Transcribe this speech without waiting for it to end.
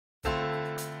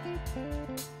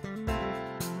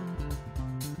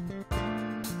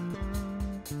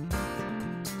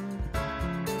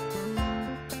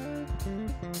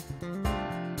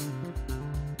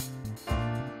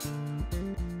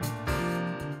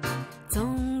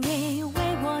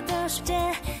世界，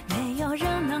没有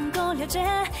人能够了解，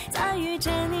在遇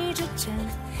见你之前，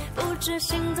不知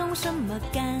心中什么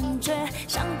感觉，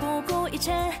想不顾一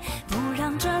切，不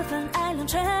让这份爱冷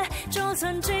却。就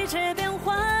算季节变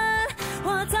换，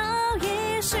我早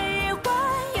已习惯，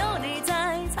有你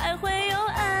在才会有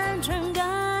安全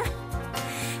感。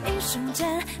一瞬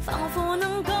间，仿佛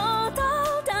能够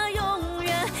到达永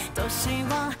远，多希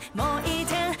望某一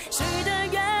天许的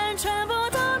愿全部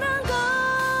都能够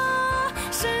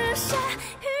实现。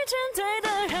遇见对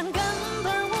的人根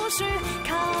本无需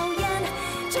考验，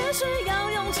只需要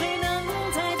勇气能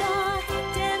再多一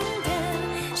点点。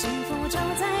幸福就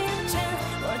在眼前，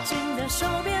握紧的手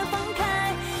别放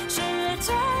开，时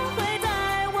间会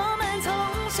带我们从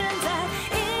现在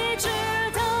一直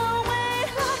到未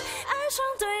来。爱上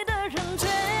对的人，决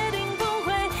定不会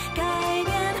改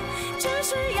变，只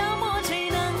需要默契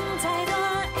能再多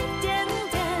一点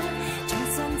点。就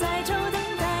算再久等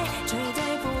待，绝对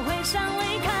不会想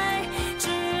离开，只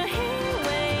因为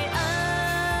爱，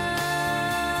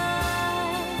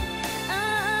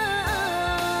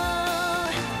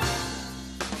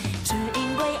只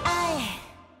因为爱。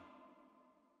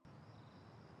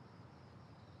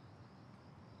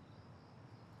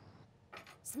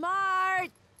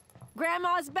Smart!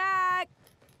 Grandma's back!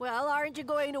 Well, aren't you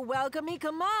going to welcome me?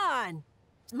 Come on!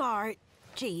 Smart.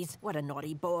 Geez, what a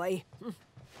naughty boy.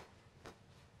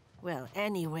 Well,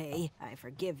 anyway, I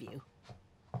forgive you.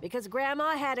 Because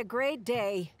Grandma had a great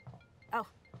day. Oh.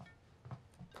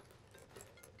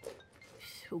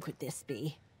 Who could this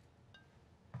be?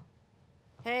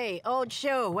 Hey, old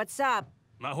shoe, what's up?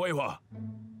 Ma Huihua,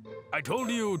 I told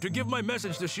you to give my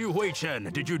message to Xu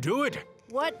Huichen. Did you do it?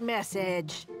 What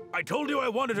message? I told you I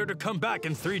wanted her to come back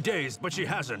in 3 days, but she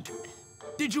hasn't.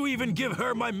 Did you even give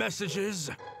her my messages?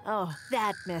 Oh,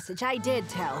 that message. I did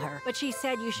tell her, but she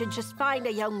said you should just find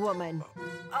a young woman.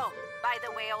 Oh, by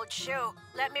the way, old shoe,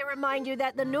 let me remind you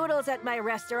that the noodles at my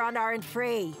restaurant aren't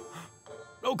free.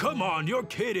 Oh, come on, you're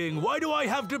kidding. Why do I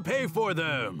have to pay for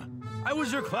them? I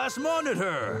was your class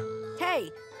monitor.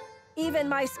 Hey, even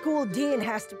my school dean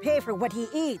has to pay for what he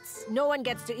eats. No one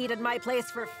gets to eat at my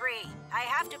place for free. I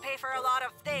have to pay for a lot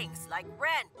of things, like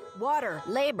rent, water,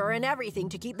 labor, and everything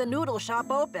to keep the noodle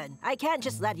shop open. I can't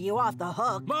just let you off the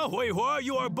hook. Ma Huihua,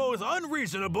 you are both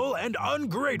unreasonable and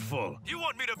ungrateful. You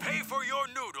want me to pay for your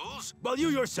noodles, while you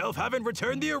yourself haven't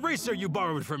returned the eraser you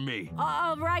borrowed from me.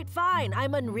 All right, fine.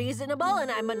 I'm unreasonable and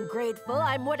I'm ungrateful.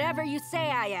 I'm whatever you say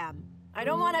I am. I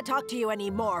don't want to talk to you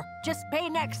anymore. Just pay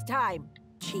next time.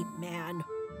 Cheap man.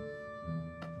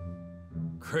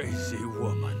 Crazy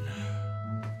woman.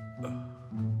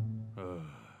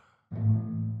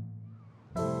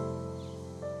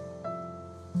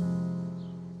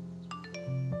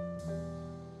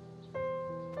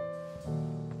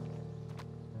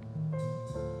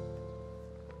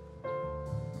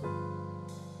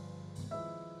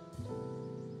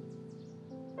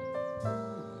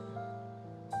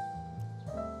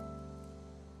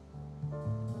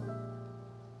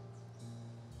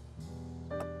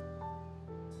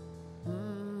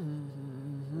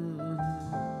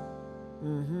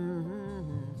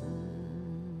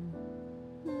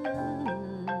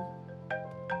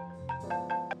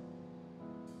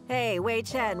 Hey, Wei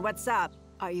Chen, what's up?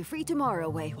 Are you free tomorrow,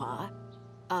 Weihua?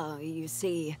 You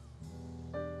see,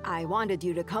 I wanted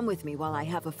you to come with me while I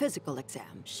have a physical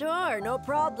exam. Sure, no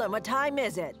problem. What time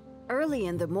is it? Early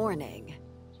in the morning.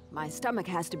 My stomach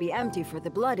has to be empty for the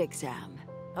blood exam.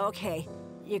 Okay,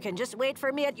 you can just wait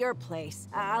for me at your place.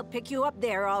 I'll pick you up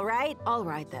there, all right? All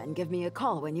right then, give me a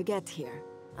call when you get here.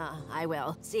 I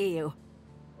will. See you.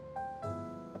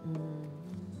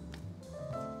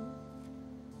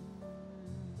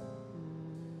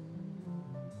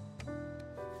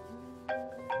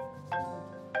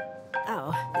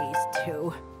 Oh, these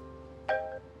two.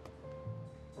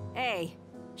 Hey,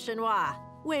 Shenhua.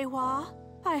 Weihua,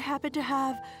 I happen to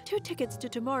have 2 tickets to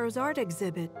tomorrow's art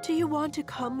exhibit. Do you want to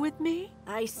come with me?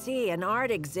 I see, an art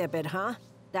exhibit, huh?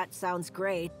 That sounds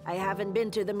great. I haven't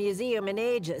been to the museum in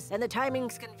ages, and the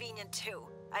timing's convenient too.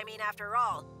 I mean, after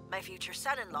all, my future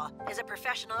son-in-law is a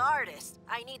professional artist.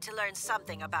 I need to learn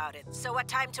something about it. So what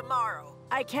time tomorrow?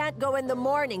 I can't go in the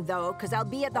morning, though, because I'll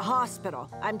be at the hospital.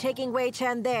 I'm taking Wei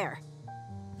Chen there.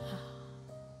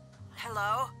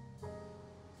 Hello?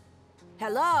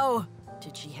 Hello?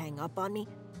 Did she hang up on me?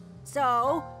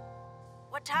 So,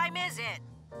 what time is it?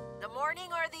 The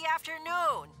morning or the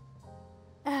afternoon?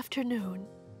 Afternoon.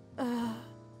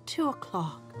 2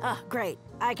 o'clock. Great.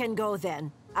 I can go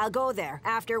then. I'll go there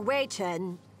after Wei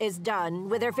Chen is done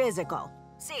with her physical.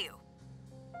 See you.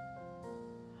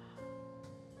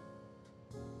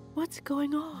 What's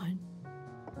going on?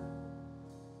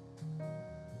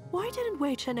 Why didn't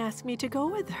Wei Chen ask me to go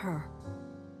with her?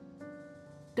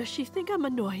 Does she think I'm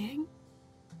annoying?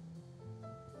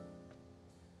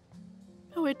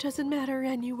 Oh, it doesn't matter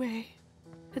anyway.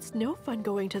 It's no fun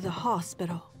going to the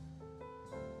hospital.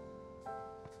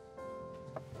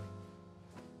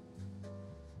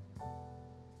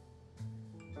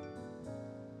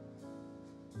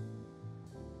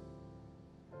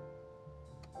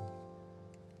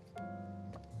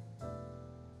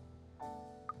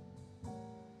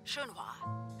 Shunhua,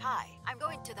 hi. I'm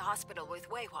going to the hospital with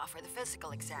Weihua for the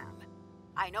physical exam.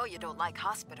 I know you don't like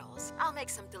hospitals. I'll make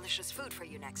some delicious food for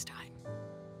you next time.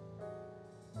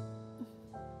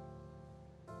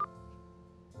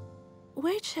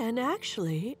 Wei Chen,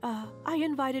 actually, I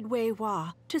invited Wei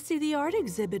Hua to see the art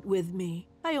exhibit with me.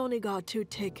 I only got 2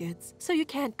 tickets, so you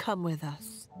can't come with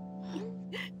us.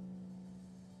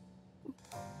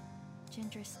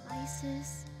 Ginger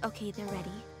slices. Okay, they're ready.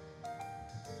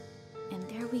 And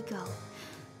there we go.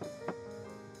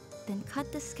 Then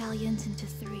cut the scallions into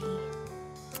 3.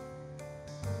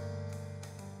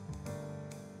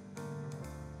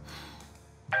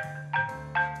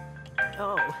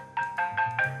 Oh.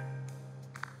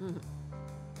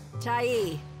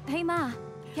 Tai, Hey, Ma.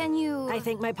 Can you... I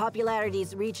think my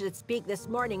popularity's reached its peak this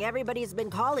morning. Everybody's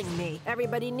been calling me.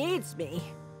 Everybody needs me.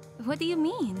 What do you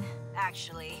mean?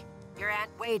 Actually, your Aunt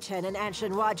Wei Chen and Aunt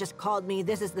Shenhua just called me.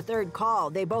 This is the 3rd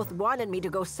call. They both wanted me to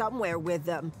go somewhere with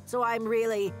them. So I'm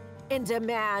really in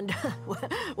demand.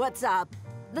 What's up?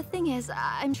 The thing is,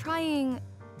 I'm trying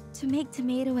to make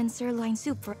tomato and sirloin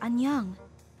soup for Anyang.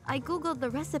 I googled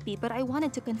the recipe, but I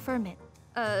wanted to confirm it.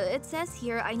 It says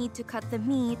here I need to cut the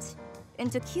meat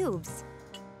into cubes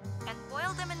and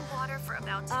boil them in water for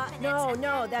about 2 minutes.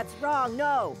 No, that's wrong.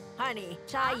 No. Honey,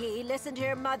 Chai, listen to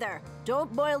your mother.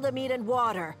 Don't boil the meat in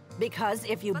water, because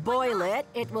if you boil it,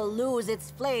 it will lose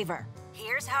its flavor.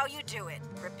 Here's how you do it.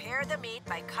 Prepare the meat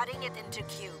by cutting it into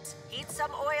cubes. Heat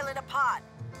some oil in a pot.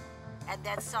 And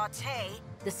then saute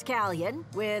the scallion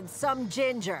with some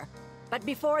ginger. But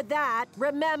before that,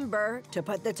 remember to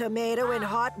put the tomato in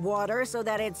hot water so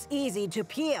that it's easy to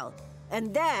peel.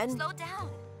 And then, Slow down.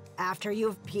 after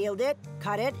you've peeled it,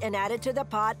 cut it and add it to the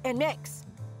pot and mix.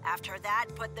 After that,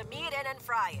 put the meat in and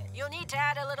fry it. You'll need to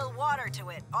add a little water to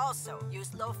it. Also,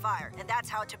 use low fire, and that's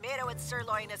how tomato and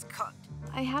sirloin is cooked.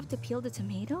 I have to peel the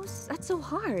tomatoes? That's so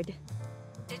hard.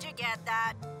 Did you get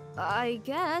that? I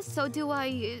guess. So do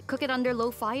I cook it under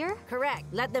low fire? Correct.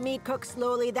 Let the meat cook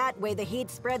slowly. That way the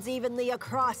heat spreads evenly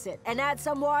across it. And add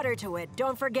some water to it.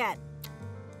 Don't forget.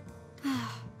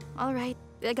 All right,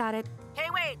 I got it. Hey,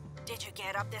 wait! Did you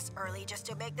get up this early just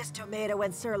to make this tomato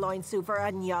and sirloin soup for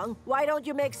Anyang? Why don't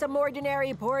you make some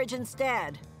ordinary porridge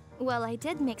instead? Well, I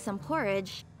did make some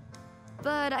porridge,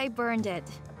 but I burned it.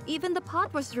 Even the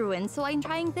pot was ruined, so I'm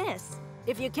trying this.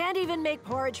 If you can't even make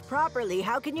porridge properly,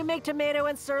 how can you make tomato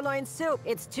and sirloin soup?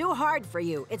 It's too hard for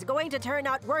you. It's going to turn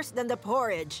out worse than the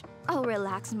porridge. Oh,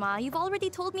 relax, Ma. You've already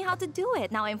told me how to do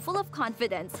it. Now I'm full of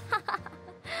confidence.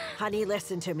 Honey,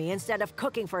 listen to me. Instead of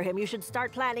cooking for him, you should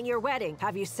start planning your wedding.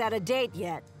 Have you set a date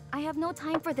yet? I have no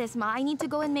time for this, Ma. I need to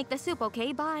go and make the soup,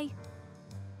 okay? Bye.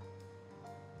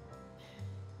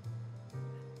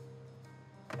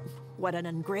 What an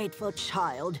ungrateful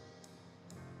child.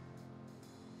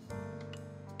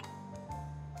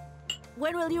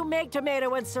 When will you make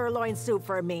tomato and sirloin soup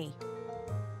for me?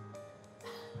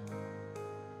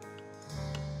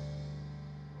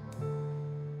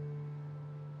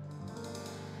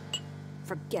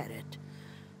 Forget it.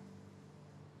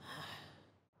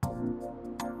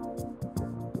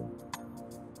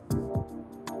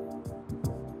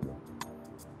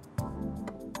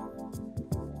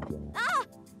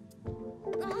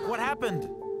 What happened?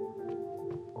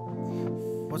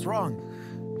 What's wrong?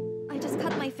 I just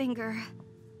cut my finger.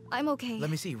 I'm okay. Let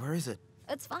me see, where is it?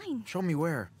 It's fine. Show me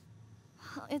where.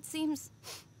 It seems...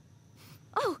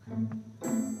 Oh!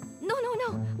 No, no,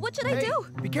 no! What should I Hey, do?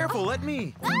 be careful, let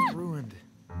me! Ah! It's ruined.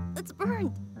 It's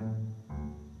burned.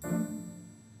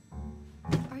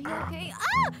 Are you okay?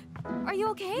 Ah! Are you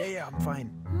okay? Yeah, I'm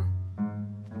fine.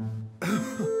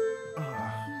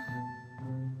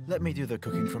 Let me do the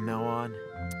cooking from now on.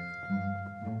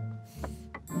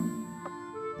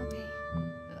 Okay.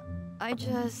 I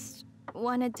just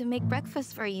wanted to make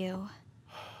breakfast for you.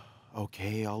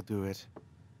 Okay, I'll do it.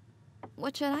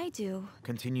 What should I do?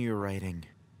 Continue your writing.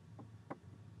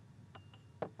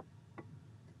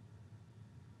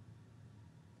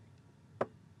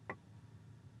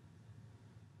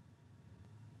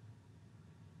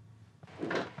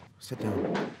 Sit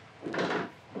down.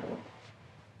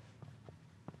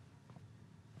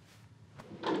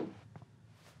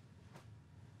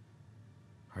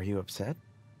 Are you upset?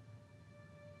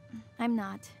 I'm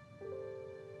not.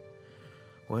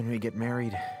 When we get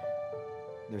married,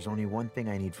 there's only one thing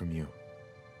I need from you.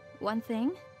 One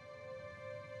thing?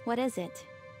 What is it?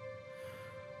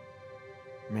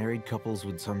 Married couples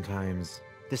would sometimes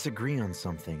disagree on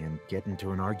something and get into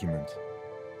an argument.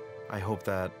 I hope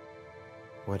that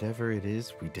whatever it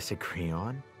is we disagree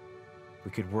on, we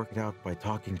could work it out by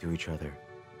talking to each other.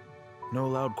 No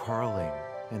loud quarreling,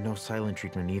 and no silent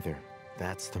treatment either.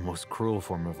 That's the most cruel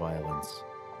form of violence.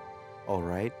 All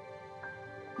right?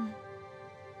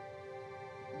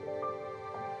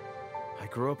 I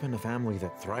grew up in a family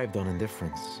that thrived on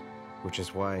indifference, which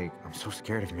is why I'm so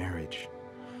scared of marriage.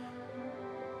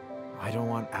 I don't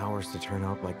want ours to turn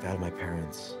out like that of my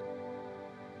parents.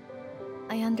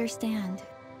 I understand.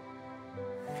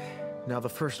 Now, the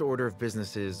first order of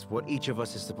business is what each of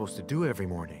us is supposed to do every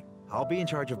morning. I'll be in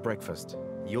charge of breakfast.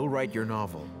 You'll write your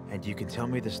novel, and you can tell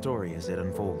me the story as it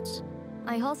unfolds.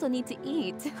 I also need to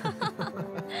eat.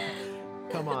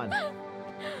 Come on.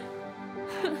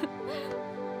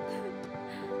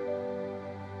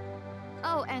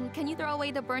 Oh, and can you throw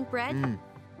away the burnt bread?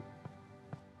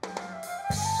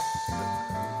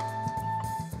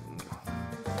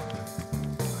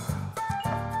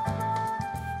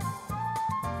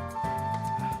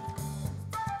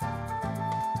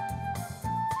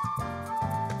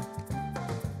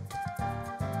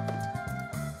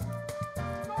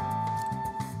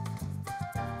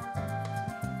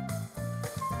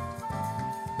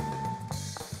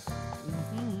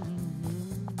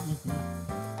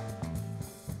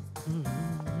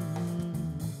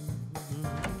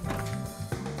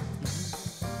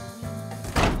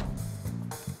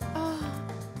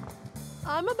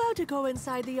 I'm about to go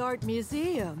inside the art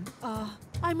museum.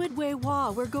 I'm with Wei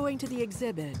Hua. We're going to the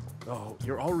exhibit. Oh,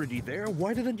 you're already there?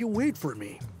 Why didn't you wait for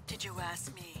me? Did you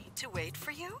ask me to wait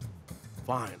for you?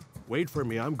 Fine. Wait for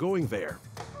me. I'm going there.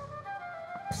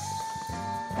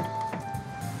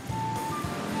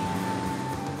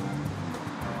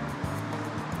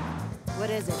 What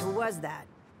is it? Who was that?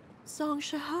 Song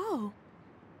Shahao.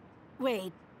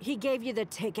 Wait, he gave you the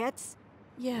tickets?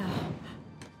 Yeah.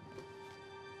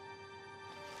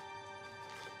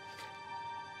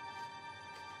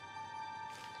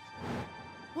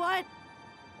 What?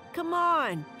 Come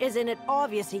on. Isn't it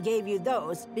obvious he gave you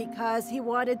those because he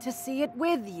wanted to see it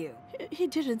with you? He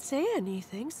didn't say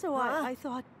anything, so Huh? I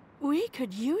thought we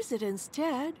could use it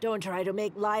instead. Don't try to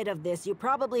make light of this. You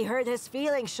probably hurt his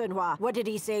feelings, Shenhua. What did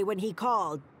he say when he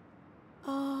called?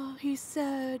 He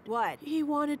said... What? He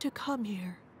wanted to come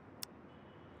here.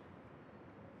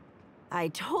 I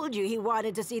told you he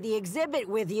wanted to see the exhibit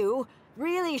with you.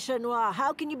 Really, Shenhua,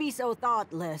 how can you be so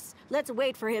thoughtless? Let's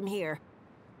wait for him here.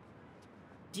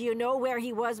 Do you know where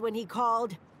he was when he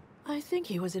called? I think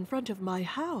he was in front of my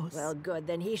house. Well, good,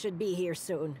 then he should be here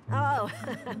soon. Oh,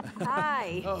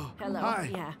 hi. Oh, hello. hi.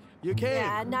 Yeah. You came.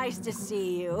 Yeah, nice to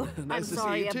see you. Nice I'm to see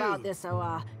sorry you, too. about this,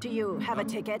 so, do you have a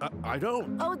ticket? I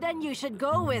don't. Oh, then you should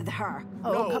go with her.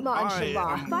 Oh, No, come on, I,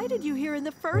 Shenhua. Why did you here in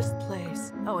the first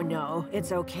place? Oh, no,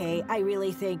 it's okay. I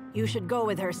really think you should go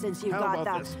with her since you How got about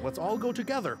that. this? Let's all go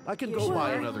together. I can You go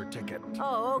buy sure? another ticket.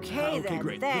 Oh, okay, Okay, then.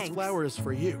 great. Thanks. This flower is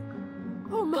for you.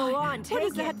 Oh my, Go on, take what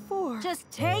is it. that for? Just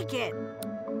take it.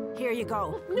 Here you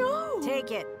go. No! Take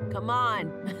it. Come on.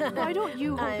 Why don't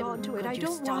you hold I'm- on to it? could I you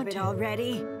don't stop want it to.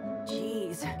 already.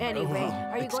 Jeez. Anyway,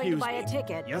 are you going to excuse buy a me.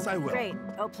 ticket? Yes, I will. Great.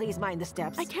 Oh, please mind the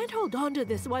steps. I can't hold on to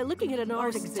this while looking at an Oh,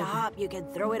 art exhibit. stop. You can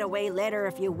throw it away later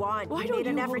if you want. Why He don't made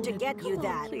an you effort hold to it? get you Come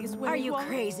on, that. please, Are you Wei Hua.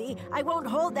 crazy? I won't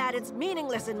hold that. It's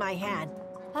meaningless in my hand.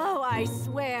 Oh, I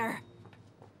swear.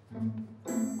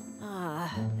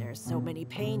 There's so many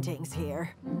paintings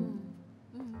here.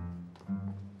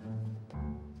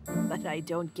 But I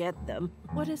don't get them.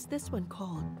 What is this one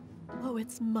called? Oh,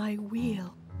 it's my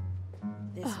wheel.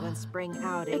 This one's spring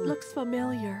outing. It looks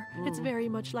familiar. It's very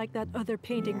much like that other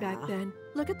painting back Yeah. then.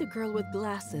 Look at the girl with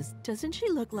glasses. Doesn't she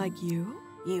look like you?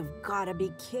 You've gotta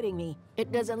be kidding me.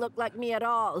 It doesn't look like me at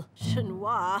all.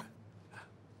 Shenhua.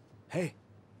 Hey,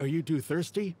 are you too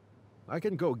thirsty? I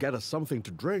can go get us something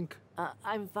to drink.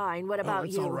 I'm fine. What about Oh,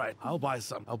 it's you? all right. I'll buy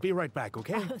some. I'll be right back,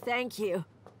 okay? Thank you.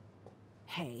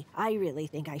 Hey, I really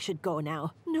think I should go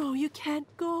now. No, you can't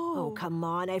go. Oh, come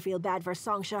on. I feel bad for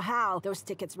Song Shahao. Those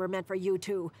tickets were meant for you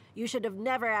too. You should have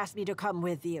never asked me to come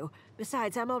with you.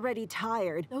 Besides, I'm already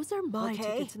tired. Those are my Okay.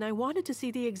 tickets, and I wanted to see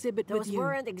the exhibit Those with you.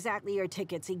 weren't exactly your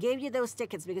tickets. He gave you those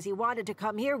tickets because he wanted to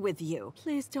come here with you.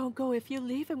 Please don't go. If you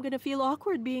leave, I'm gonna feel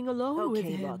awkward being alone with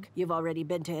Okay, him. look. You've already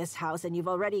been to his house and you've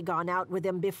already gone out with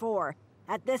him before.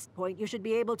 At this point, you should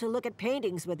be able to look at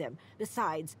paintings with him.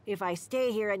 Besides, if I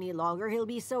stay here any longer, he'll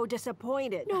be so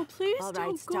disappointed. No, please All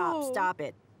don't right, stop, go. stop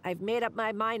it. I've made up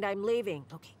my mind I'm leaving.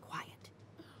 Okay, quiet.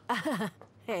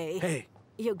 Hey. Hey.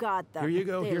 You got them. Here you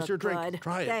go. They Here's look your drink. good.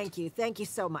 Try it. Thank you. Thank you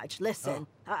so much. Listen,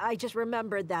 I just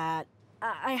remembered that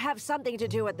I have something to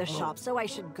do at the shop, so I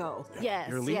should go. Yes,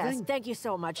 You're yes. leaving? Thank you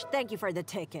so much. Thank you for the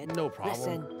ticket. No problem.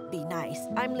 Listen, be nice.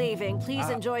 I'm leaving. Please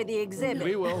enjoy the exhibit.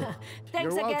 We will.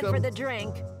 Thanks You're again welcome. for the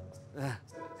drink.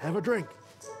 Have a drink.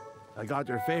 I got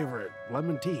your favorite,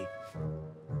 lemon tea.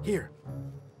 Here.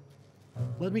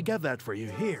 Let me get that for you.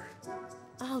 Here.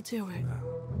 I'll do it.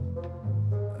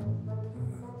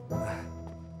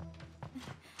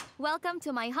 Welcome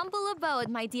to my humble abode,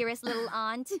 my dearest little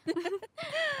aunt.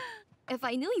 If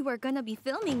I knew you were gonna be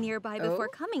filming nearby before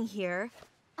coming here,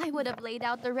 I would have laid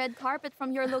out the red carpet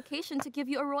from your location to give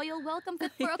you a royal welcome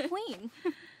fit for a queen.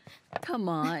 Come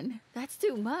on, that's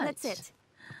too much. That's it.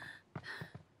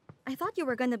 I thought you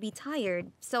were gonna be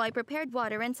tired, so I prepared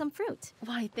water and some fruit.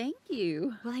 Why, thank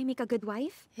you. Will I make a good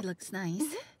wife? It looks nice.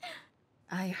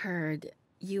 I heard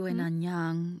you and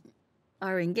Anyang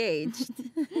are engaged.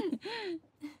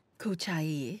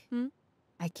 Kuchai,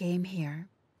 I came here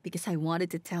because I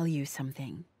wanted to tell you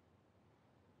something.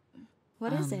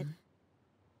 What is it?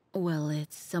 Well,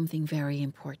 it's something very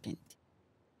important.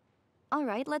 All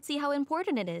right, let's see how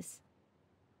important it is.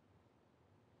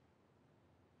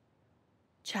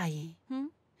 Chai,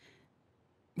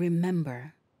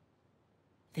 remember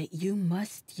that you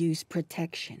must use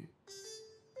protection.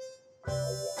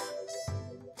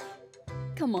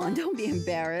 Come on, don't be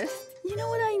embarrassed. You know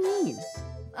what I mean.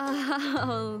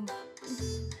 Oh,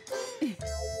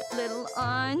 little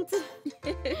aunt.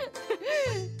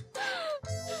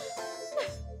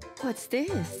 What's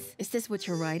this? Is this what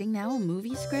you're writing now, a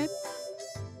movie script?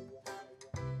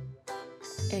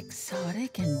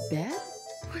 Exotic in bed?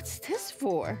 What's this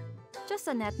for? Just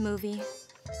a net movie.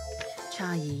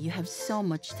 Chai, you have so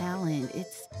much talent.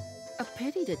 It's a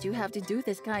pity that you have to do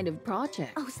this kind of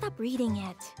project. Oh, stop reading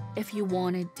it. If you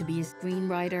wanted to be a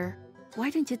screenwriter, why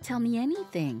didn't you tell me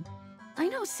anything? I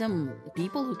know some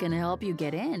people who can help you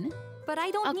get in. But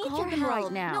I don't I'll need call your them help.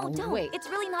 right now. No, don't. Wait. It's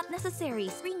really not necessary.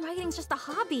 Screenwriting's just a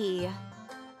hobby.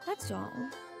 That's all.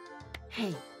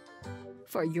 Hey,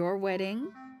 for your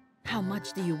wedding, how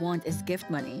much do you want as gift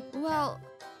money? Well,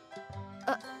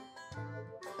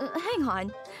 hang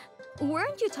on.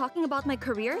 Weren't you talking about my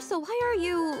career? So why are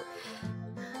you...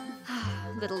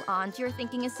 Little aunt, your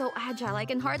thinking is so agile, I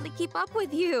can hardly keep up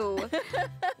with you.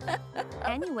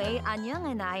 Anyway,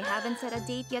 Anyang and I haven't set a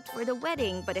date yet for the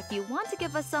wedding, but if you want to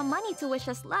give us some money to wish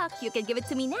us luck, you can give it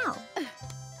to me now.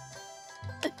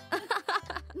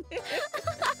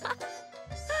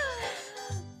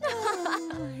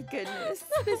 Oh my goodness,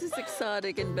 this is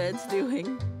exotic in bed's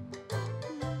doing.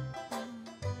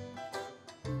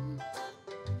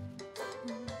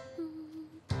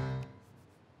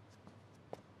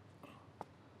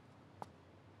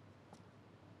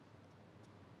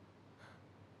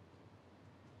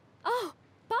 Oh,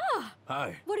 Pa!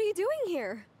 Hi. What are you doing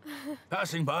here?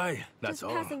 Passing by, that's Just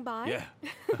all. passing by?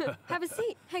 Yeah. Have a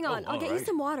seat. Hang on, Oh, I'll get all you right.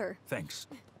 some water. Thanks.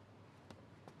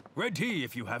 Red tea,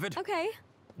 if you have it. Okay,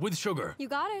 With sugar. you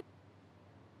got it.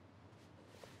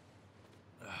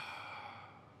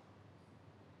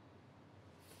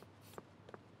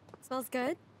 Smells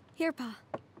good. Here, Pa.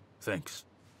 Thanks.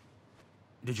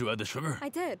 Did you add the sugar? I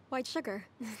did. White sugar.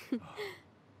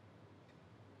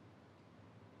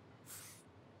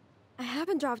 I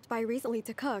haven't dropped by recently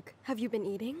to cook. Have you been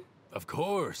eating? Of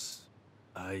course.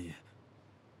 I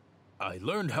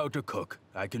learned how to cook.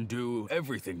 I can do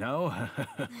everything now.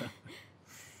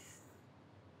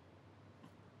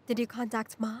 Did you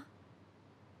contact Ma?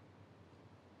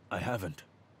 I haven't.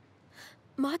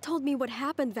 Ma told me what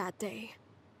happened that day.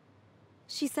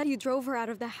 She said you drove her out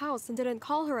of the house and didn't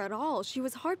call her at all. She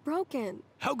was heartbroken.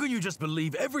 How can you just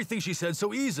believe everything she said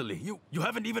so easily? You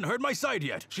haven't even heard my side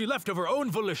yet. She left of her own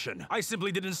volition. I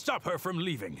simply didn't stop her from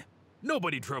leaving.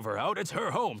 Nobody drove her out. It's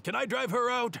her home. Can I drive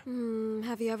her out?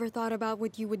 Have you ever thought about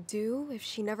what you would do if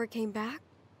she never came back?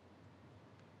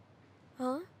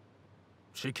 Huh?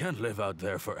 She can't live out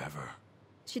there forever.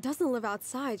 She doesn't live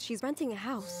outside. She's renting a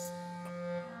house.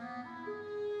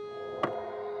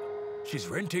 She's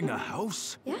renting a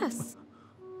house? Yes.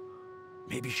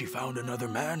 Maybe she found another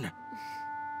man?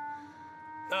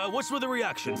 What's with the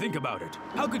reaction? Think about it.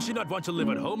 How could she not want to live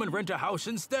at home and rent a house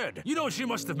instead? You know, she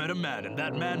must have met a man, and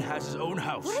that man has his own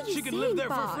house. What are you she can saying, live there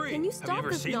Bob? for free. Can you Have stop you ever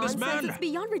this seen nonsense? this man? It's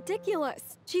beyond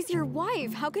ridiculous. She's your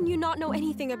wife. How can you not know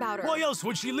anything about her? Why else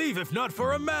would she leave if not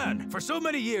for a man? For so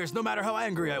many years, no matter how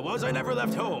angry I was, I never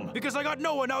left home. Because I got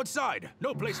no one outside.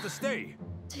 No place to stay.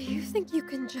 Do you think you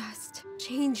can just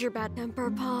change your bad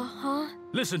temper, Pa, huh?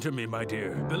 Listen to me, my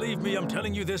dear. Believe me, I'm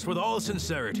telling you this with all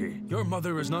sincerity. Your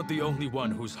mother is not the only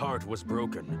one whose heart was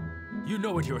broken. You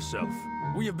know it yourself.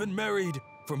 We have been married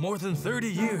for more than 30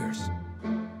 years.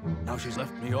 Now she's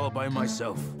left me all by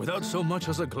myself, without so much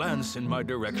as a glance in my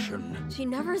direction. She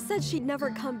never said she'd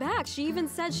never come back. She even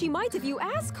said she might if you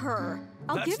ask her.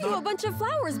 I'll give you a bunch of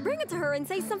flowers, bring it to her, and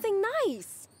say something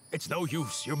nice. It's no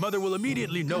use. Your mother will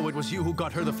immediately know it was you who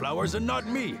got her the flowers and not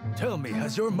me. Tell me,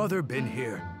 has your mother been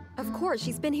here? Of course,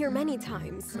 she's been here many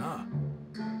times. Ah.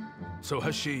 So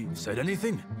has she said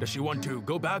anything? Does she want to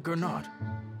go back or not?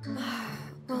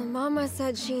 Well, Mama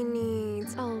said she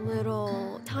needs a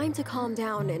little time to calm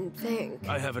down and think.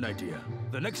 I have an idea.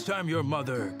 The next time your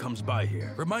mother comes by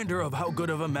here, remind her of how good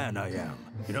of a man I am.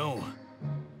 You know,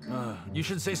 you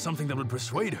should say something that would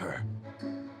persuade her.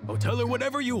 Oh, tell her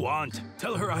whatever you want.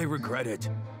 Tell her I regret it.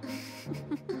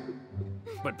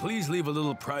 But please leave a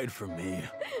little pride for me.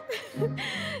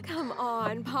 Come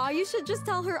on, Pa. You should just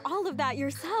tell her all of that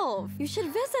yourself. You should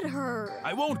visit her.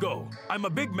 I won't go. I'm a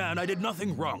big man. I did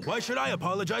nothing wrong. Why should I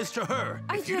apologize to her?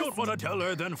 If you don't want to tell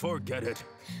her, then forget it.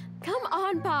 Come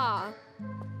on, Pa.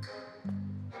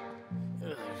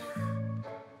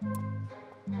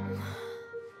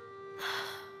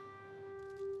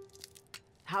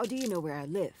 How do you know where I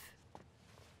live?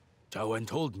 Taowen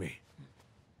told me.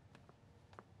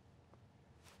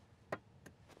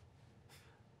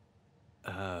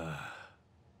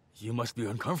 You must be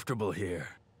uncomfortable here,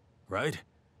 right?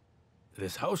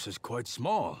 This house is quite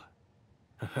small.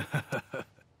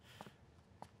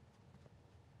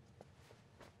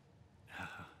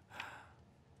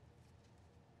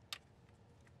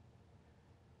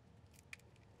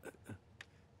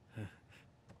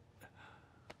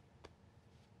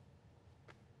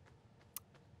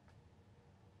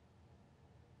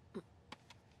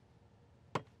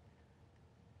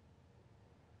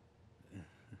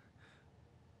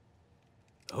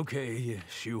 Okay,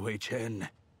 Xu Hui-chen.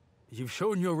 You've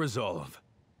shown your resolve.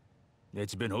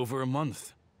 It's been over a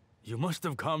month. You must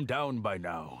have calmed down by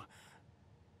now.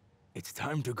 It's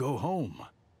time to go home,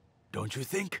 don't you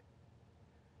think?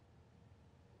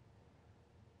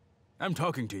 I'm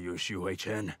talking to you, Xu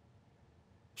Hui-chen.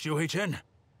 Xu Hui-chen?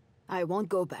 I won't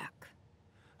go back.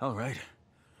 All right.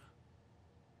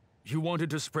 You wanted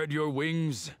to spread your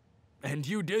wings, and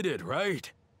you did it,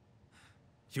 right?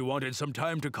 You wanted some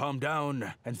time to calm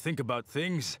down and think about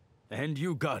things, and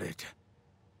you got it.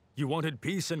 You wanted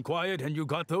peace and quiet, and you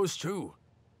got those too.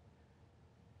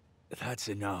 That's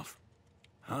enough,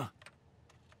 huh?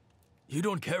 You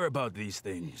don't care about these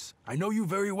things. I know you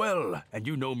very well, and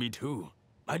you know me too.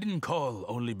 I didn't call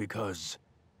only because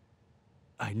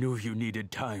I knew you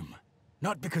needed time,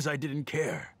 not because I didn't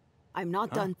care. I'm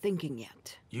not done thinking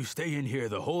yet. You stay in here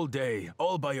the whole day,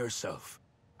 all by yourself.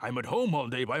 I'm at home all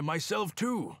day by myself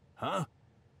too, huh?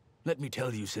 Let me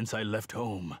tell you, since I left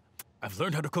home, I've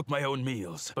learned how to cook my own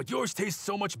meals. But yours tastes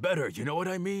so much better, you know what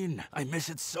I mean? I miss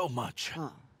it so much. Huh.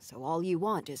 So all you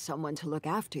want is someone to look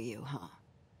after you, huh?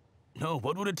 No,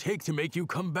 what would it take to make you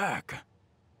come back?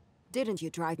 Didn't you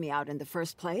drive me out in the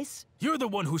first place? You're the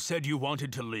one who said you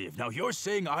wanted to leave. Now you're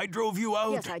saying I drove you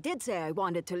out? Yes, I did say I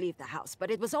wanted to leave the house,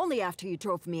 but it was only after you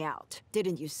drove me out.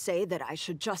 Didn't you say that I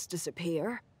should just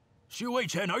disappear? Xu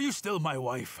Hui-chen, are you still my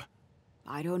wife?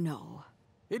 I don't know.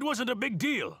 It wasn't a big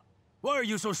deal. Why are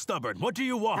you so stubborn? What do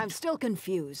you want? I'm still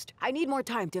confused. I need more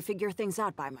time to figure things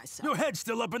out by myself. Your head's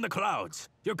still up in the clouds.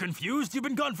 You're confused? You've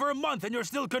been gone for a month and you're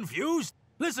still confused?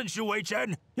 Listen, Xu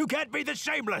Hui-chen, you can't be this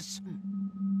shameless!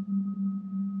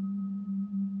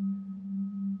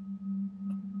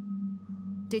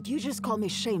 Did you just call me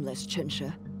shameless,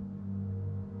 Chinsha?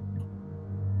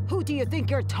 Who do you think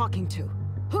you're talking to?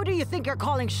 Who do you think you're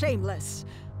calling shameless?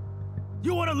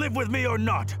 You want to live with me or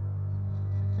not?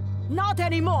 Not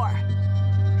anymore!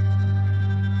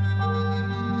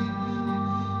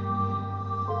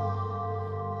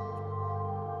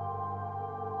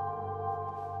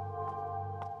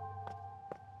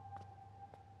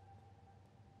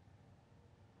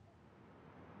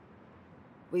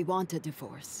 We want a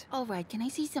divorce. All right, can I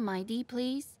see some ID,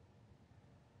 please?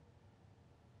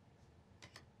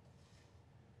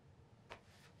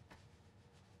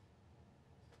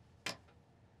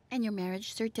 And your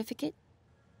marriage certificate?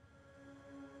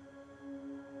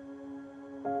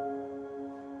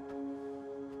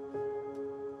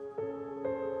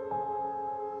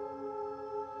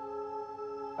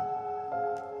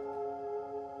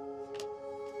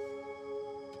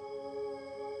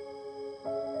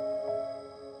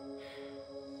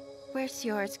 Where's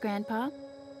yours, Grandpa?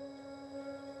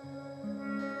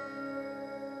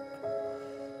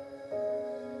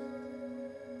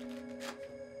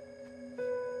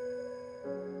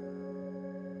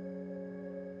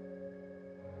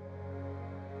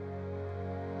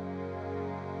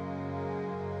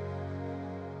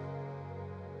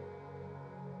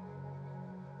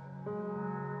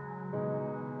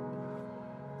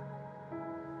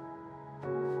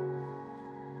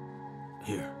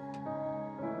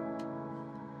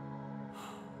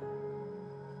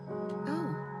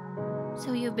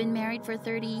 So you've been married for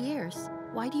 30 years.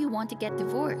 Why do you want to get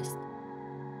divorced?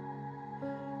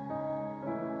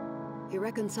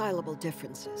 Irreconcilable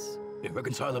differences.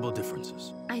 Irreconcilable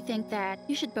differences. I think that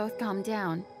you should both calm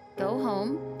down, go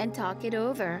home, and talk it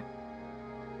over.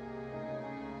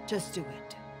 Just do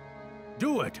it.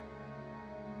 Do it!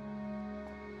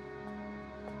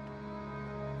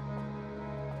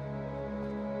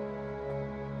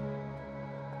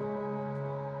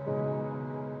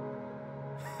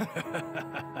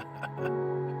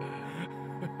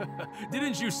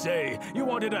 Didn't you say you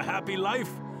wanted a happy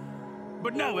life?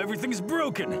 But now everything's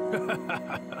broken!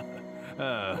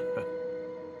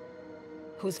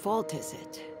 Whose fault is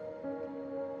it?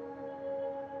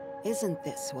 Isn't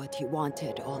this what you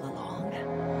wanted all along?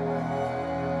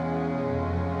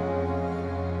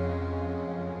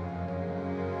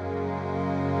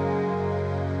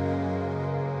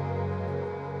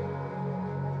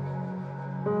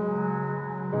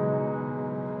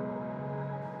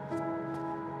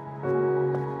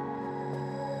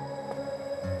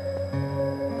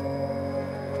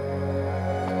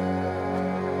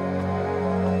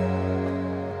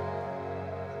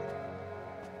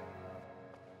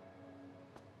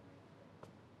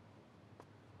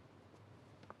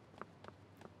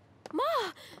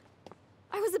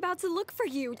 About to look for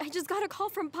you. I just got a call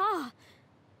from Pa.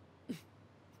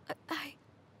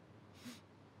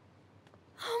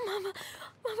 Oh, Mama.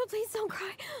 Mama, please don't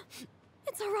cry.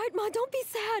 It's all right, Ma. Don't be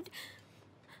sad.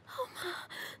 Oh,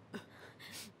 Ma.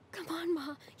 Come on,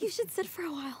 Ma. You should sit for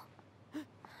a while.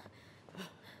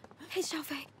 Hey,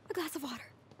 Xiaofei, a glass of water.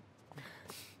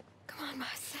 Come on, Ma,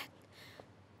 sit.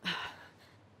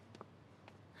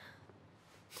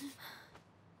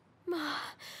 Ma.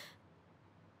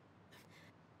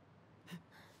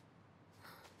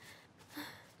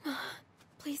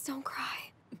 Please don't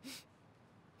cry.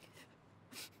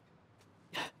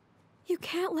 You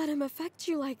can't let him affect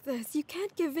you like this. You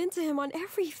can't give in to him on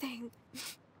everything.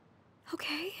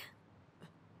 Okay?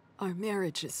 Our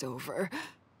marriage is over.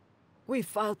 We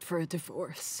filed for a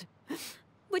divorce.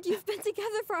 But you've been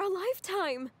together for a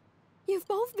lifetime. You've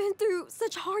both been through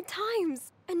such hard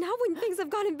times. And now when things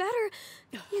have gotten better,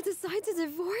 you decide to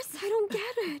divorce? I don't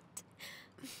get it.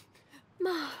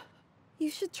 Ma. You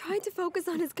should try to focus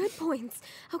on his good points,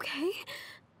 okay?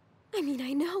 I mean,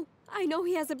 I know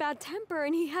he has a bad temper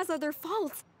and he has other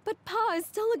faults, but Pa is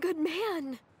still a good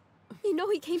man. You know,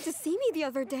 he came to see me the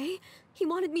other day. He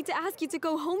wanted me to ask you to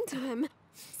go home to him.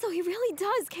 So he really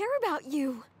does care about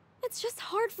you. It's just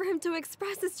hard for him to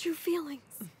express his true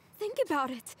feelings. Think about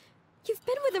it. You've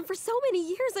been with him for so many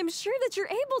years, I'm sure that you're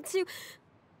able to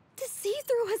see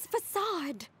through his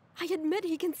facade. I admit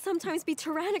he can sometimes be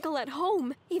tyrannical at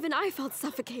home. Even I felt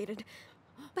suffocated.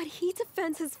 But he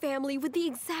defends his family with the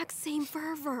exact same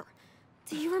fervor.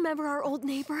 Do you remember our old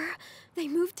neighbor? They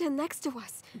moved in next to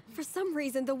us. For some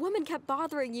reason, the woman kept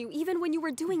bothering you even when you were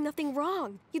doing nothing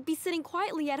wrong. You'd be sitting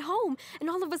quietly at home, and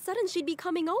all of a sudden she'd be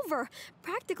coming over,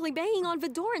 practically banging on the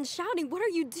door and shouting, "What are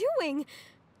you doing?"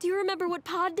 Do you remember what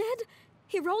Pa did?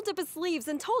 He rolled up his sleeves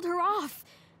and told her off.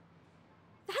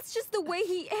 That's just the way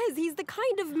he is. He's the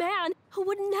kind of man who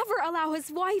would never allow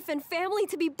his wife and family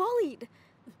to be bullied.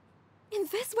 In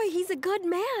this way, he's a good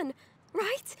man,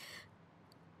 right?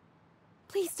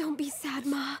 Please don't be sad,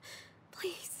 Ma.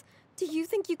 Please. Do you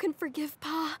think you can forgive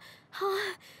Pa?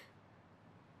 Huh?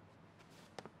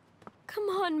 Come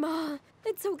on, Ma.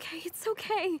 It's okay, it's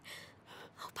okay.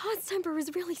 Oh, Pa's temper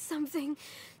is really something.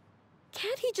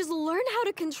 Can't he just learn how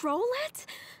to control it?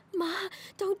 Ma,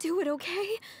 don't do it,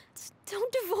 okay?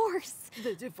 Don't divorce.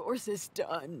 The divorce is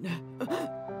done.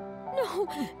 No,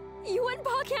 you and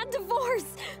Pa can't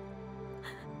divorce.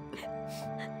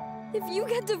 If you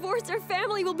get divorced, our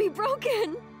family will be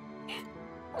broken.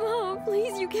 Oh,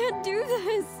 please, you can't do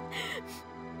this.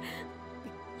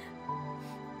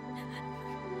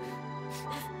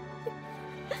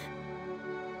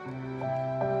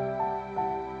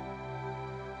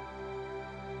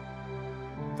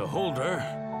 The holder,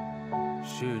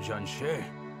 Xu Jianxie.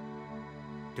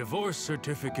 Divorce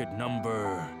certificate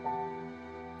number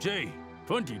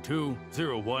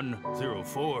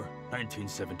J220104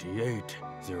 1978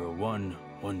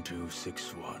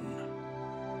 011261.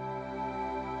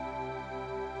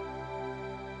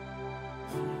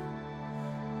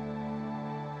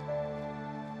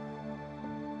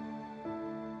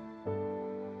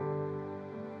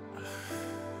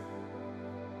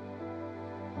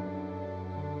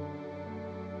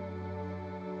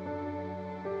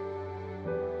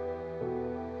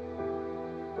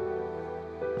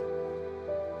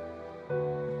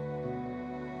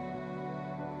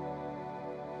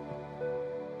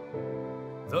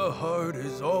 The heart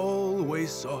is always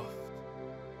soft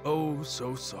oh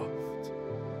so soft.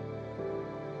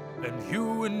 And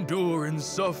you endure and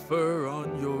suffer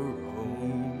on your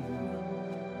own.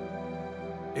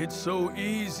 It's so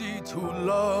easy to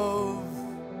love,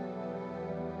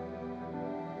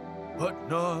 but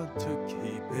not to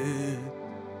keep it.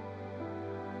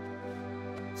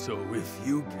 So if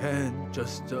you can,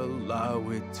 just allow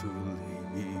it to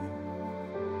leave.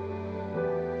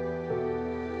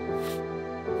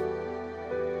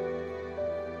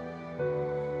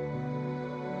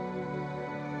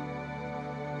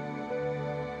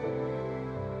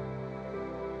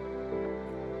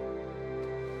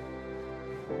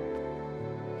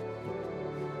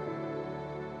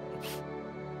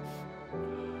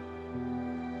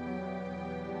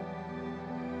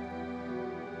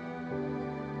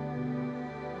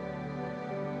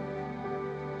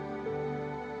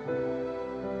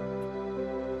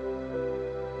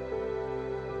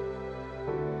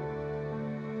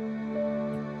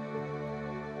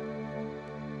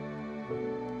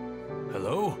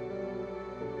 Hello?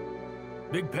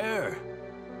 Big Pear.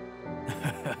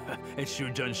 It's Shu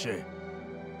Junshe.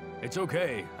 It's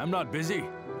okay. I'm not busy.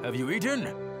 Have you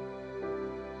eaten?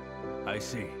 I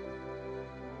see.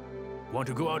 Want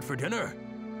to go out for dinner?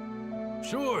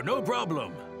 Sure, no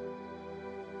problem.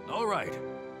 All right.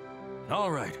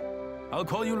 All right. I'll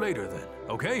call you later then,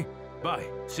 okay? Bye.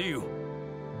 See you.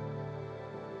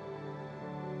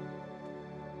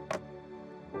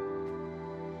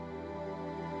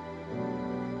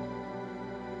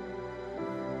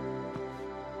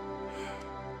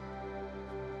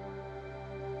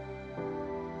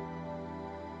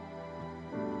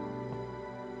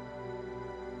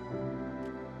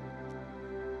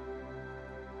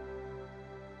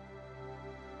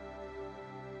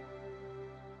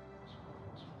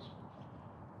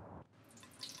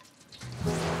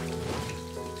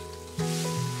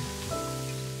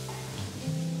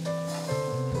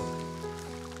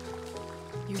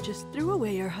 You just threw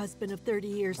away your husband of 30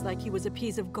 years like he was a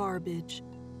piece of garbage.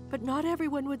 But not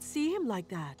everyone would see him like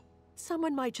that.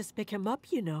 Someone might just pick him up,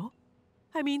 you know.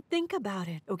 I mean, think about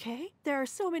it, okay? There are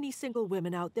so many single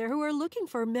women out there who are looking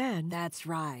for men. That's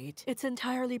right. It's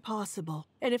entirely possible.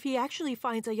 And if he actually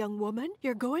finds a young woman,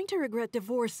 you're going to regret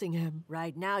divorcing him.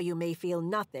 Right now, you may feel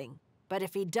nothing. But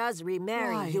if he does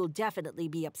remarry, Right. you'll definitely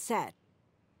be upset.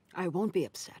 I won't be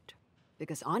upset.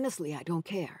 Because honestly, I don't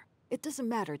care. It doesn't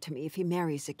matter to me if he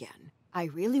marries again. I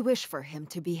really wish for him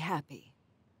to be happy.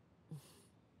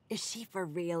 Is she for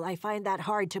real? I find that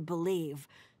hard to believe.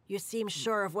 You seem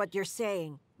sure of what you're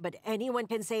saying, but anyone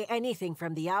can say anything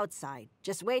from the outside.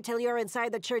 Just wait till you're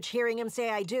inside the church hearing him say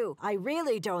I do. I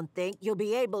really don't think you'll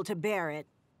be able to bear it.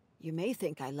 You may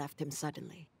think I left him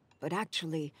suddenly, but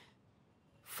actually,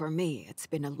 for me, it's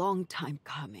been a long time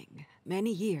coming.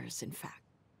 Many years, in fact.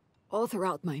 All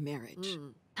throughout my marriage,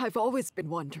 I've always been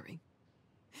wondering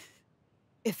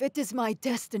if it is my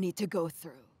destiny to go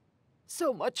through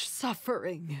so much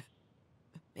suffering.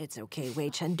 It's okay,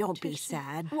 Wei-Chen. Don't be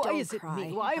sad. Why Don't is it cry.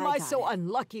 me? Why am I got so it.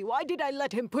 unlucky? Why did I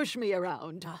let him push me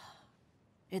around?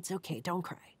 It's okay. Don't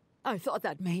cry. I thought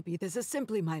that maybe this is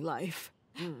simply my life,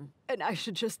 and I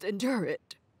should just endure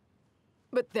it.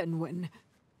 But then when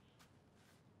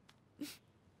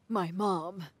my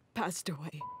mom passed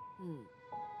away,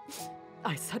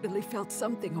 I suddenly felt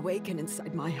something awaken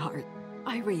inside my heart.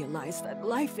 I realized that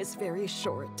life is very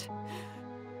short.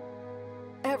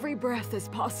 Every breath is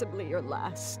possibly your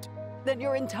last. Then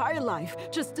your entire life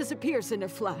just disappears in a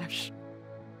flash.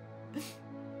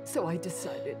 So I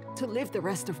decided to live the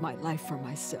rest of my life for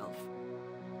myself.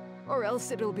 Or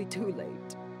else it'll be too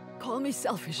late. Call me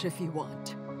selfish if you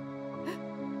want.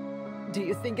 Do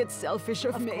you think it's selfish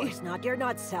of me? Of course not. You're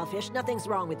not selfish. Nothing's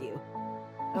wrong with you.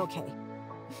 Okay.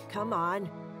 Come on.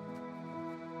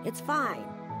 It's fine.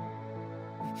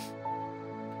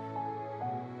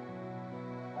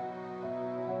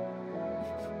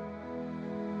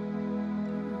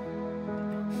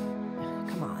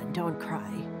 Come on, don't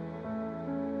cry.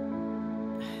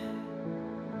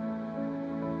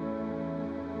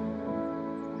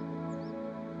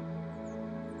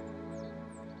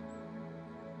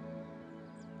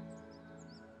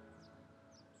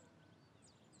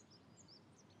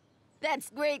 That's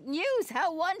great news.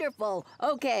 How wonderful.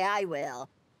 Okay, I will.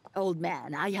 Old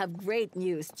man, I have great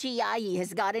news. Chiayi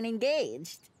has gotten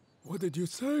engaged. What did you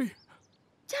say?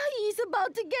 Chiayi's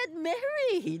about to get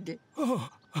married.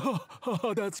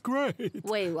 Oh, that's great.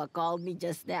 Weiwa called me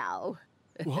just now.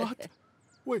 What?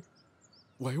 Wait,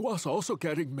 Weiwa's also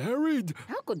getting married?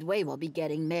 How could Weiwa be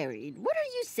getting married? What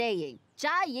are you saying?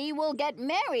 Chiayi will get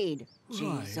married.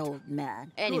 Jeez, Right. old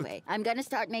man. Anyway, I'm gonna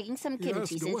start making some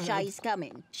kimchi Yes, go since ahead. Chiayi's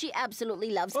coming. She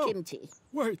absolutely loves Oh. kimchi.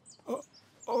 Wait,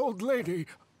 Old lady.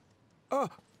 Oh,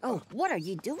 what are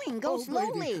you doing? Go old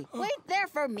slowly. lady. Wait there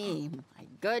for me. My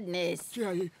goodness.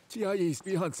 Chiayi's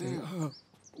fiance.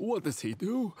 What does he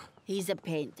do? He's a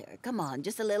painter. Come on,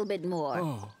 just a little bit more.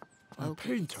 Oh, a Okay,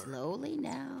 painter. slowly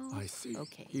now. I see.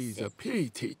 Okay, He's a sit. PE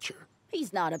teacher.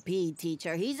 He's not a PE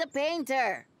teacher. He's a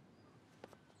painter.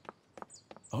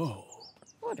 Oh.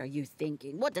 What are you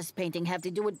thinking? What does painting have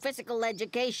to do with physical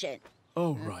education?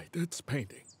 Oh, right. It's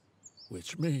painting.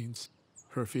 Which means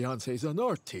her fiance's an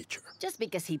art teacher. Just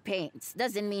because he paints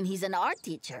doesn't mean he's an art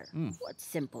teacher. What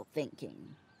simple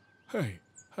thinking. Hey,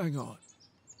 hang on.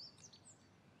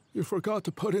 You forgot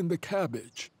to put in the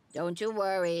cabbage. Don't you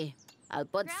worry. I'll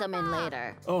put some in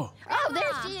later. Oh, Oh,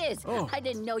 there she is! Oh. I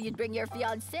didn't know you'd bring your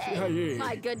fiancée. Chiayi.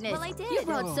 My goodness. Well, I did. You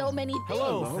brought so many things.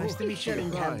 Hello, nice to You meet you.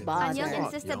 shouldn't have Right. bothered. Anyang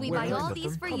insisted we buy all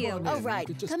these for you. Oh, right.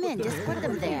 You could just Come put in. them Just put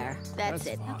them there. That's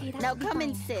it. fine. Okay, Now that'll be come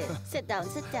and fine. sit. Sit down,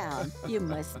 sit down. You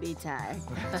must be tired.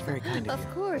 That's very kind of Of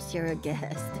you. course you're a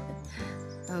guest.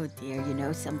 Oh dear, you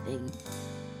know something?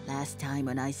 Last time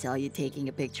when I saw you taking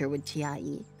a picture with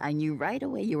Chiayi, I knew right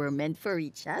away you were meant for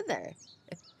each other.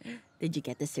 Did you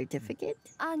get the certificate?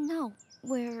 No.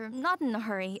 We're not in a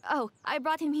hurry. Oh, I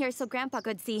brought him here so Grandpa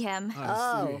could see him. I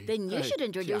Oh, see. then you Hey, should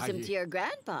introduce him Chiayi. to your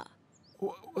grandpa.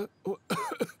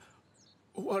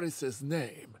 What is his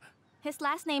name? His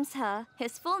last name's He.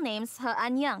 His full name's He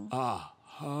Anyang.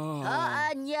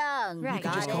 Anyang. Right. You can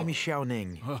Got just call it? me Xiao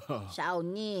Ning. Xiao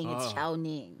Ning. It's Xiao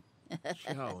Ning.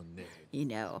 Xiao Ning. You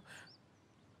know,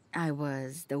 I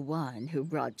was the one who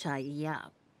brought Chiayi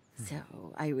up. So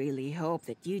I really hope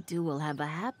that you two will have a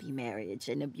happy marriage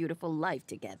and a beautiful life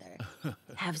together.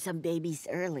 Have some babies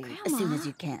early, as soon as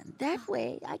you can. That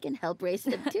way, I can help raise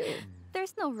them too.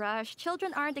 There's no rush.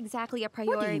 Children aren't exactly a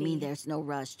priority. What do you mean there's no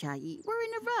rush, Chiayi? We're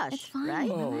in a rush, It's fine.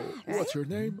 right? Oh, what's your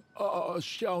name?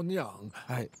 Xiao Niang.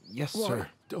 Yes, Why sir.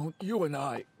 don't you and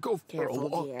I go for Careful, a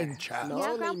walk dear. and chat? Slowly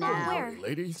Yeah, Grandpa, now. where?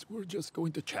 Ladies, we're just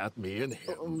going to chat, me and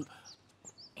him.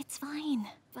 It's fine,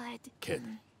 but... Kid,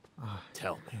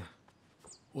 tell me,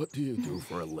 what do you do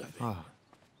for a living?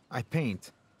 I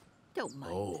paint. Don't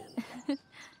mind. Oh,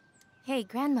 Hey,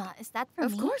 Grandma, is that for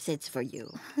Of me? course it's for you.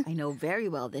 I know very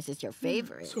well this is your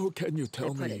favorite. so can you tell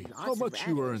put me in how lots of much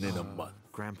you earn radish. in a month?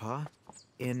 Grandpa,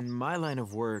 in my line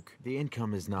of work, the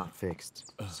income is not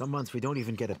fixed. Some months we don't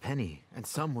even get a penny, and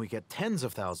some we get tens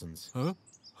of thousands. Huh?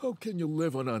 How can you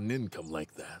live on an income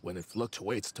like that when it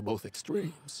fluctuates to both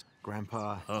extremes?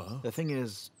 Grandpa, the thing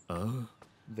is,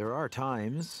 there are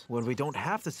times when we don't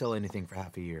have to sell anything for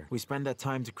half a year. We spend that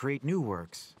time to create new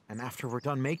works, and after we're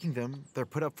done making them, they're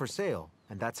put up for sale,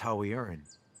 and that's how we earn.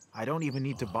 I don't even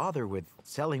need to bother with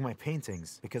selling my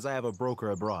paintings because I have a broker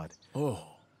abroad. Oh,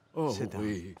 Sit down.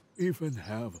 we even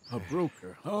have a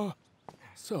broker, huh?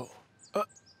 So,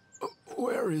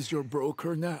 where is your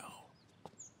broker now?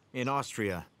 In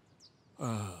Austria.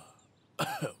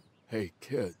 Hey,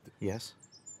 kid, Yes?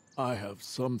 I have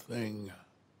something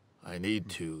I need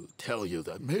to tell you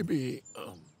that maybe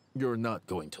you're not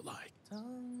going to like.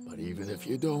 But even if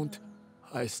you don't,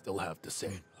 I still have to say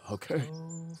it, okay?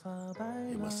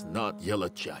 You must not yell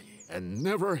at Chiayi and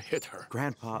never hit her.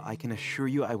 Grandpa, I can assure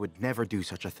you I would never do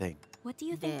such a thing. What do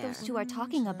you think There. those two are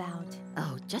talking about?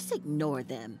 Oh, just ignore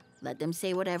them. Let them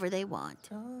say whatever they want.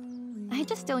 I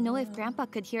just don't know if Grandpa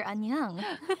could hear Anyang.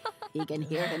 He can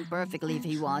hear him perfectly if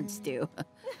he wants to.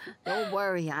 Don't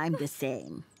worry, I'm the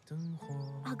same.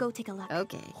 I'll go take a look.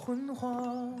 Okay.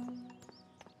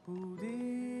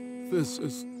 This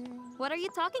is... What are you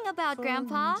talking about,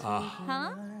 Grandpa?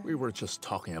 Huh? We were just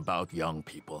talking about young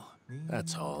people.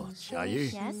 That's all,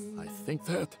 Chiayi. Yes? I think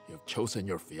that you've chosen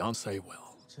your fiancé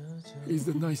well. He's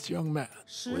a nice young man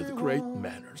with great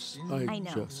manners. I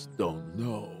know. Just don't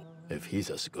know if he's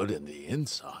as good in the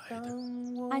inside.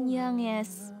 Anyang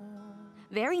is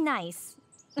very nice.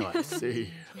 I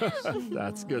see.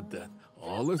 That's good then.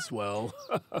 All is well.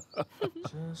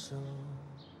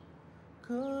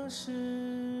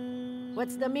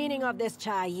 What's the meaning of this,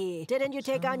 Chiayi? Didn't you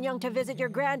take Anyang to visit your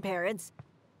grandparents?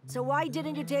 So why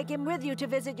didn't you take him with you to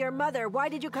visit your mother? Why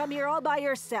did you come here all by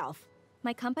yourself?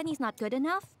 My company's not good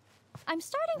enough? I'm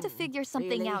starting to figure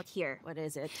something Really? out here. What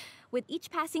is it? With each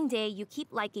passing day, you keep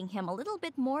liking him a little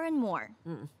bit more and more.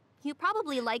 You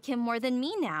probably like him more than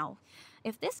me now.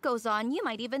 If this goes on, you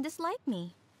might even dislike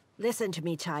me. Listen to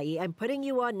me, Chiayi. I'm putting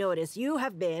you on notice. You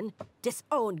have been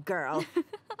disowned, girl.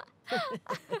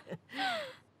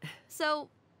 So,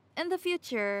 in the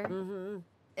future,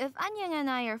 if Anyang and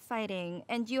I are fighting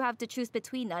and you have to choose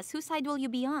between us, whose side will you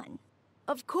be on?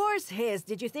 Of course his.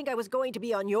 Did you think I was going to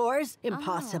be on yours?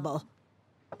 Impossible.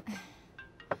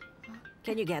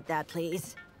 Can you get that,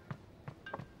 please?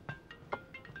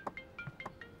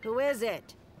 Who is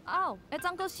it? Oh, it's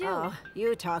Uncle Shu. Oh,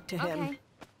 you talk to him. Okay.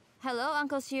 Hello,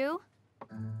 Uncle Shu.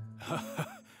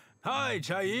 Hi,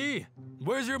 Chai.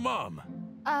 Where's your mom?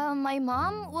 My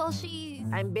mom? Well, she...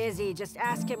 I'm busy. Just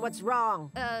ask him what's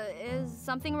wrong. Is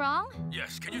something wrong?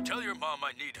 Yes, can you tell your mom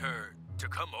I need her to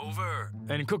come over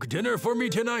and cook dinner for me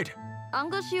tonight?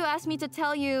 Uncle Shu asked me to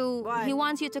tell you What? he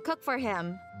wants you to cook for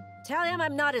him. Tell him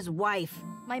I'm not his wife.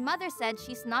 My mother said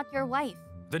she's not your wife.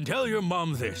 Then tell your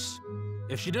mom this.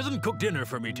 If she doesn't cook dinner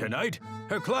for me tonight,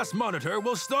 her class monitor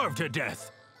will starve to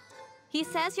death. He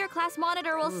says your class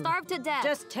monitor will starve to death.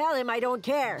 Just tell him I don't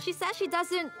care. She says she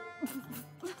doesn't...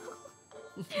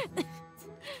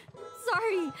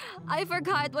 Sorry, I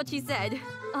forgot what she said.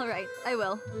 All right, I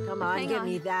will. Come on, give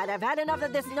me that. I've had enough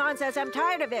of this nonsense. I'm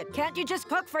tired of it. Can't you just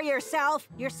cook for yourself?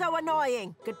 You're so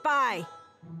annoying. Goodbye.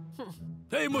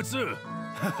 Hey, Mutsu!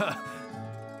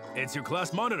 It's your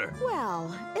class monitor.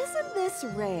 Well, isn't this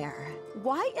rare?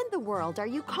 Why in the world are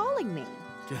you calling me?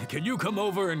 Can you come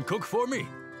over and cook for me?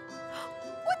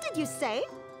 What did you say?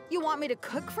 You want me to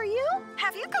cook for you?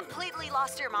 Have you completely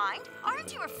lost your mind?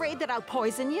 Aren't you afraid that I'll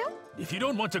poison you? If you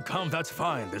don't want to come, that's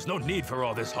fine. There's no need for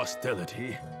all this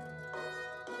hostility.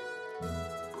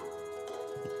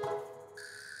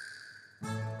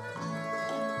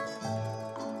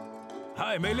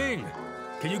 Hi, Mei Ling.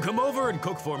 Can you come over and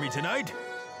cook for me tonight?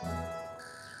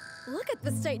 Look at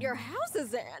the state your house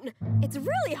is in. It's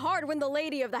really hard when the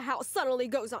lady of the house suddenly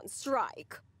goes on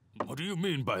strike. What do you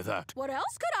mean by that? What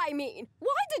else could I mean?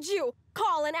 Why did you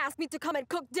call and ask me to come and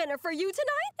cook dinner for you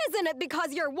tonight? Isn't it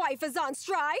because your wife is on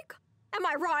strike? Am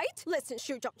I right? Listen,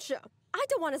 Shu Zhongshe, I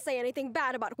don't want to say anything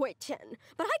bad about Hui Chen,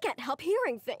 but I can't help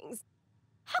hearing things.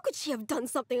 How could she have done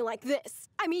something like this?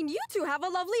 I mean, you two have a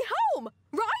lovely home,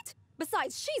 right?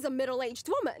 Besides, she's a middle-aged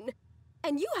woman.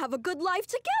 And you have a good life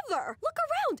together. Look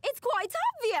around, it's quite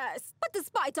obvious. But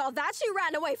despite all that, she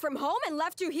ran away from home and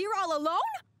left you here all alone?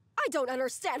 I don't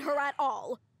understand her at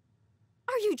all.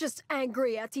 Are you just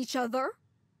angry at each other?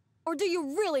 Or do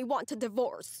you really want a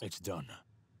divorce? It's done.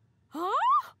 Huh?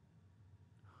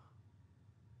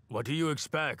 What do you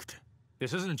expect?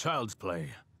 This isn't child's play.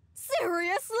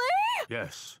 Seriously?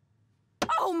 Yes.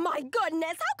 Oh my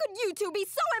goodness, how could you two be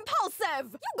so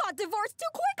impulsive? You got divorced too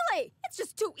quickly. It's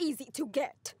just too easy to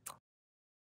get.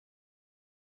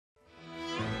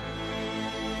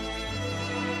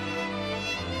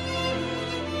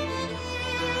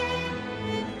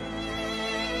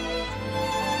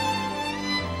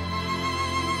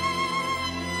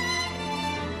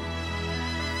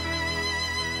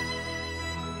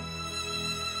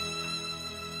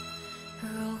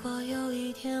如果有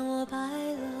一天我白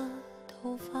了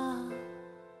头发，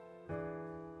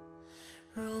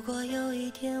如果有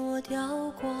一天我掉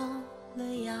光了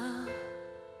牙，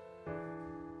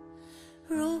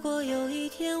如果有一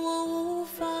天我无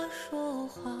法说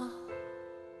话，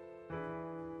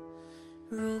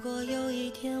如果有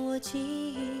一天我记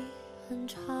忆很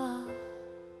差，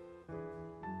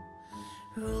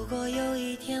如果有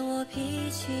一天我脾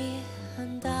气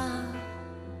很大，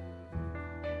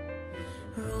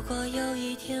如果有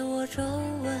一天我皱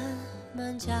纹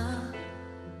满甲，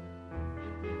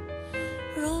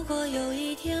如果有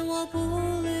一天我步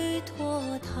履拖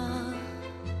沓，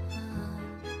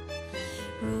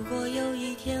如果有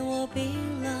一天我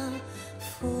冰冷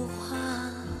腐化，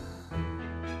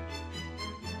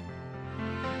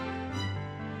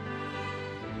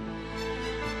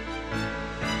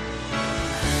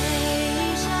回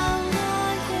响落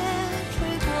叶吹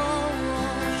过我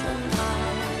身旁，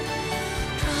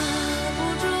抓不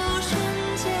住瞬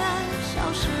间消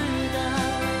失的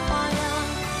花样，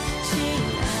亲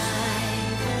爱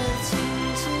的，请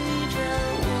记着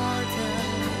我的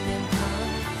脸庞，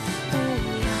不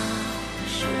要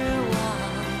失望，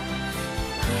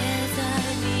别再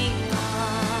迷茫。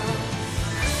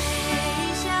回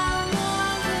响落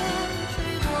叶吹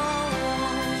过我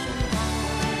身旁，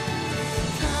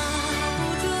抓不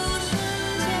住瞬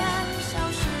间消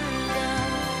失的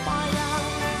花样，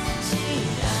亲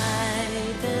爱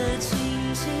的，请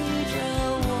记着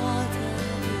我的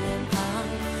脸庞，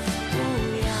不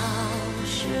要失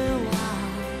望，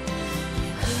也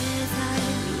别再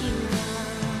迷茫。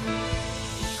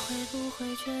你会不会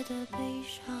觉得悲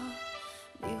伤？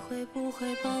你会不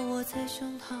会抱我在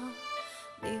胸膛？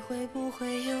你会不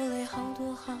会有泪好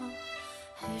多行？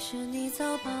还是你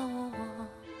早把我忘？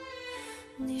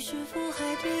你是否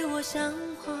还对我向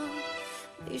往？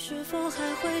你是否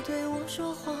还会对我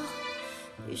说谎？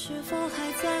你是否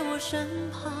还在我身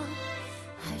旁？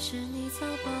还是你早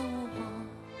把我忘？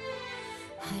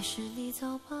还是你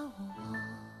早把我忘？